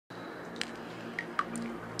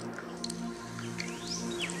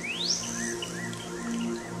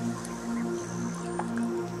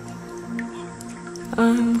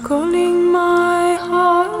calling my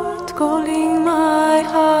heart, calling my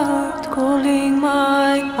heart, calling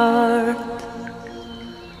my heart.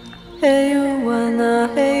 Hey, you wanna,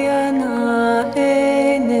 hey, Anna,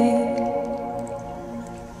 hey, ne.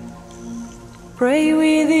 Pray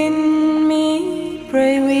within me,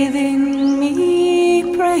 pray within me,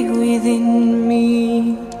 pray within me.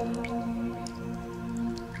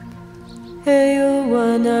 Hey, you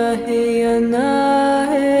wanna, hey, Anna,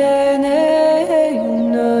 hey, ne, hey,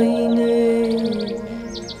 na, ne.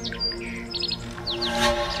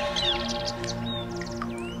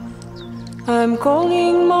 I'm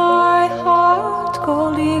calling my heart,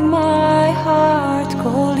 calling my heart,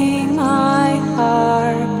 calling my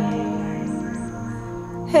heart.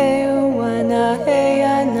 Hey, wanna, hey,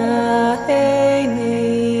 Anna, hey, ne.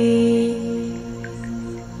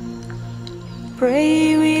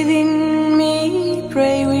 Pray within me,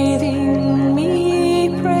 pray within me,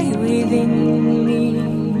 pray within me.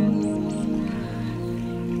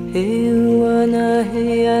 Hey, wanna,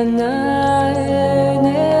 hey, Anna, hey,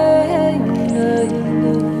 ne.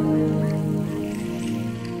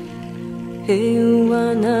 Hey,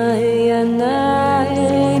 wanna, hey, Anna,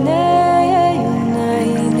 hey, ne, na,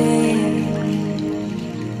 ne.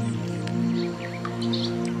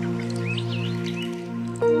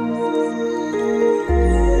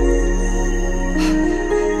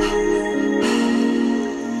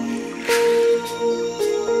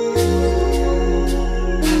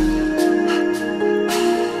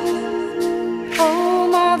 Oh,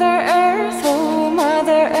 Mother Earth, oh,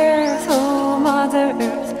 Mother Earth, oh, Mother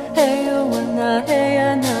Earth. Hey, wanna, hey,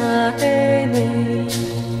 Anna, hey, ne.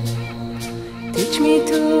 Teach me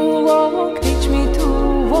to walk, teach me to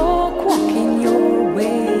walk, walk in your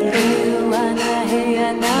way. Hey, wanna, hey,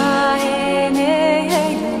 Anna, hey, ne,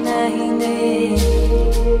 hey, na, ne.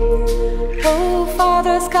 Oh,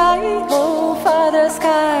 Father Sky, oh, Father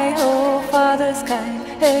Sky, oh, Father Sky.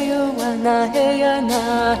 Hey, wanna, hey,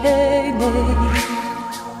 Anna, hey, ne.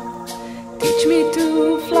 Teach me to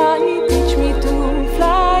fly, teach me to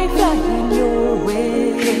fly, fly in your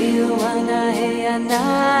way. Hey, wanna, hey, Anna,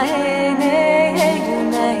 hey, ne, hey,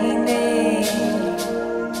 na, ne.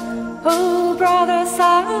 Oh, brother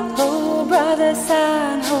sun, oh, brother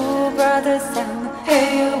sun, oh, brother sun.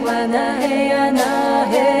 Hey, wanna, hey, Anna,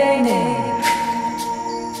 hey, ne.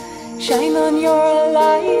 Shine on your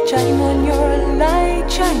light, shine on your light,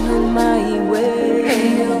 shine on my way.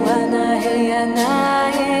 Hey, wanna, hey, Anna,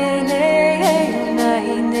 hey, ne, hey, na,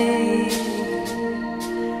 ne.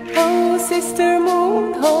 Oh, sister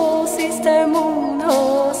moon, oh, sister moon,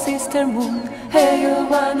 oh, sister moon. Hey,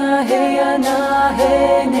 wanna, hey, Anna,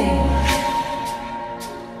 hey, ne.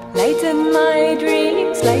 Lighten my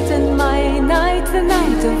dreams, lighten my night, the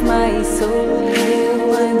night of my soul. Hey,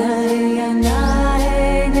 wanna, hey, Anna,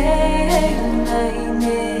 hey, ne, hey, na,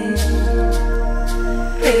 ne.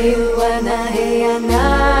 Hey, wanna, hey, Anna,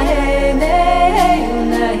 hey, ne, hey,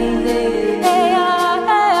 na, ne. Hey,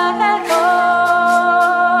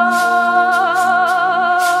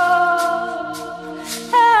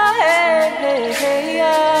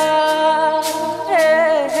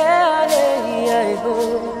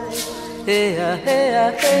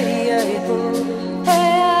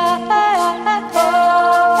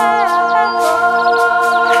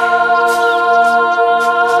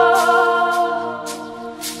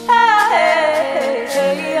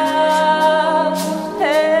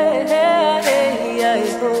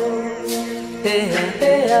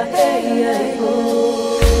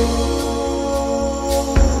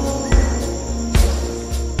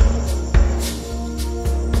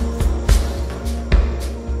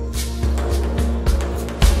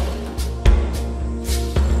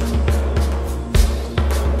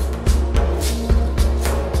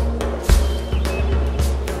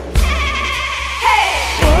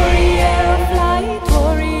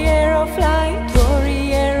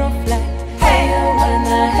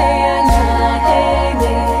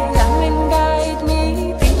 Come and guide me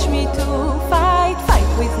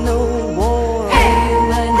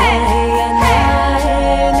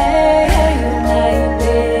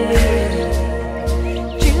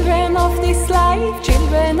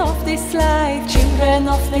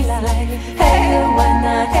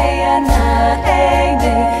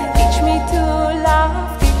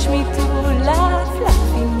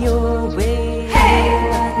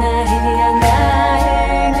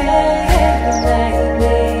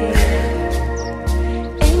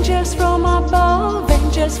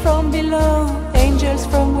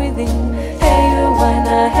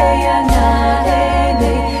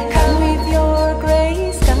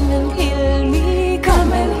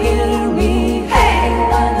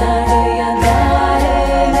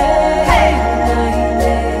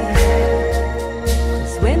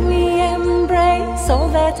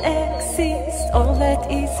exists, all that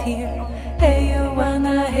is here. Hey you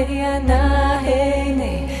wanna, hey na, hey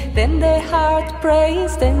nay. Then the heart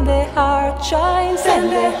prays, then the heart shines, then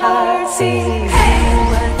the heart sings. Hey you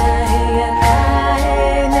wanna, hey na,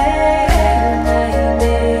 hey nay.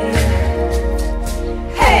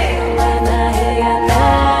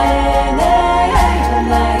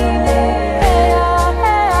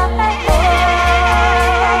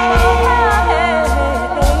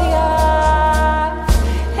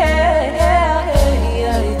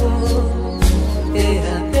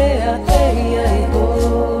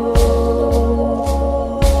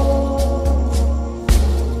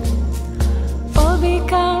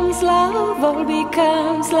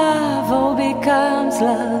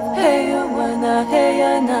 Love, hey you wanna,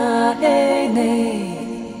 hey na, hey nay.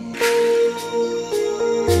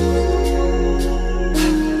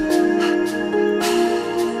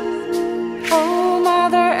 Oh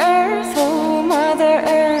Mother Earth, oh Mother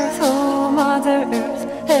Earth, oh Mother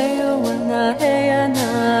Earth, hey you wanna, hey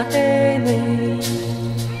na, hey nay.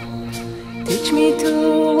 Teach me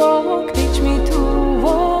to walk, teach me to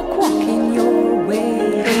walk, walk in your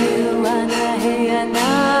way. Hey you wanna, hey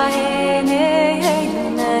na, hey nay.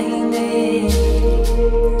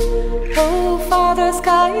 Oh Father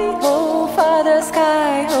Sky, oh Father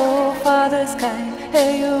Sky, oh Father Sky,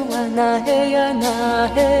 hey you wanna, hey na,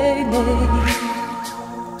 hey nay.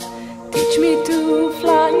 Teach me to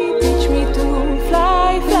fly, teach me to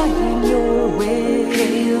fly, fly in your way.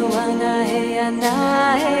 Hey you wanna, hey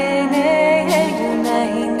na, hey nay, hey na,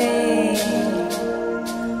 hey nay.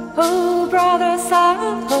 Oh brother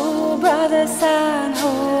sun, oh brother sun,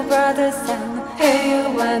 oh brother sun, hey you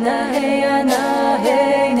wanna, hey na,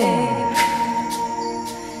 hey nay.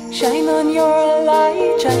 Shine on your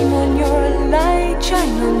light, shine on your light,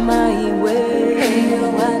 shine on my way. Hey you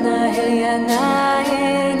wanna, hey na,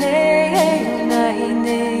 hey nay, hey na, hey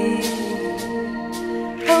nay.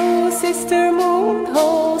 Oh sister moon,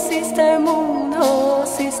 oh sister moon, oh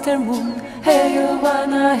sister moon, hey you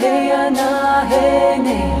wanna, hey na, hey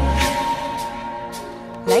nay.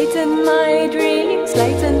 Lighten my dreams,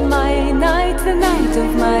 lighten my night, the night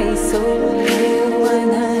of my soul. Hey you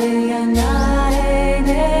wanna, hey na, hey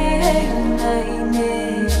nay.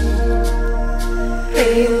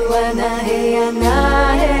 Hey you wanna, hey na,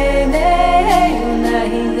 hey nay, hey na,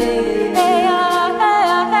 hey nay. Hey oh,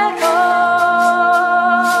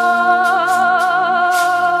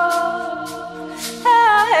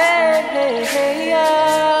 hey hey hey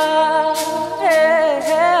hey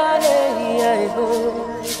ho, hey hey ho,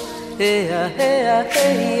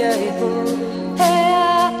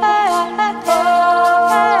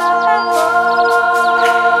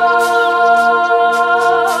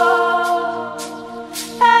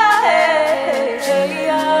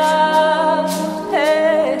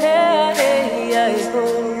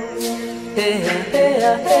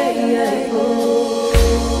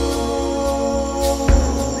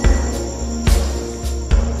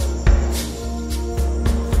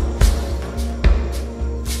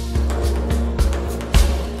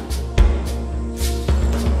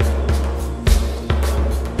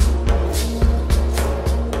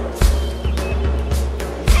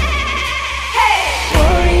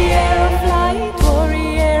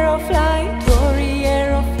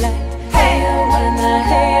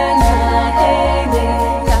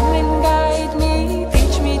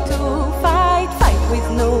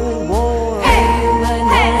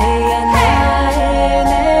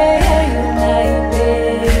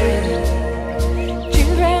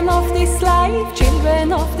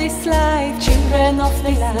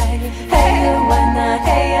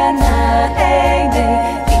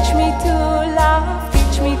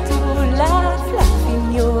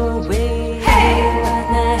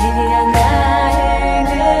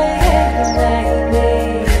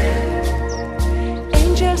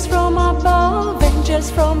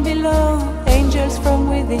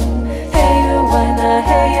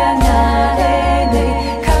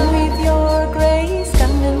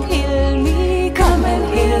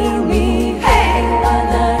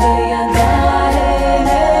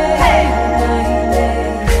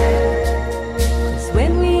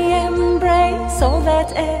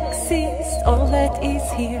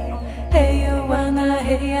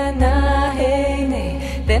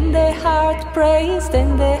 Then the heart prays,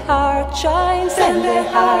 then the heart shines, and the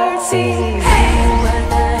heart sings.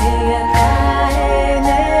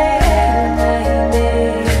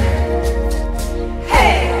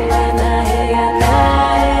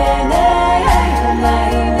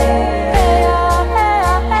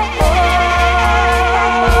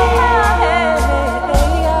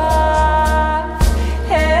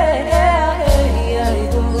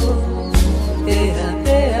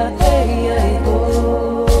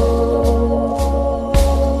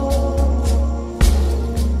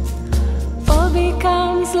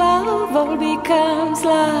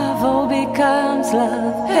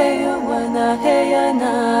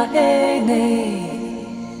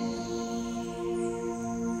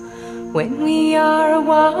 When we are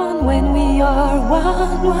one, when we are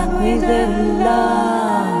one with the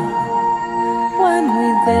love, one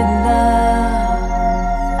with the love,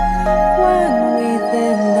 one with the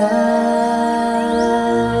love.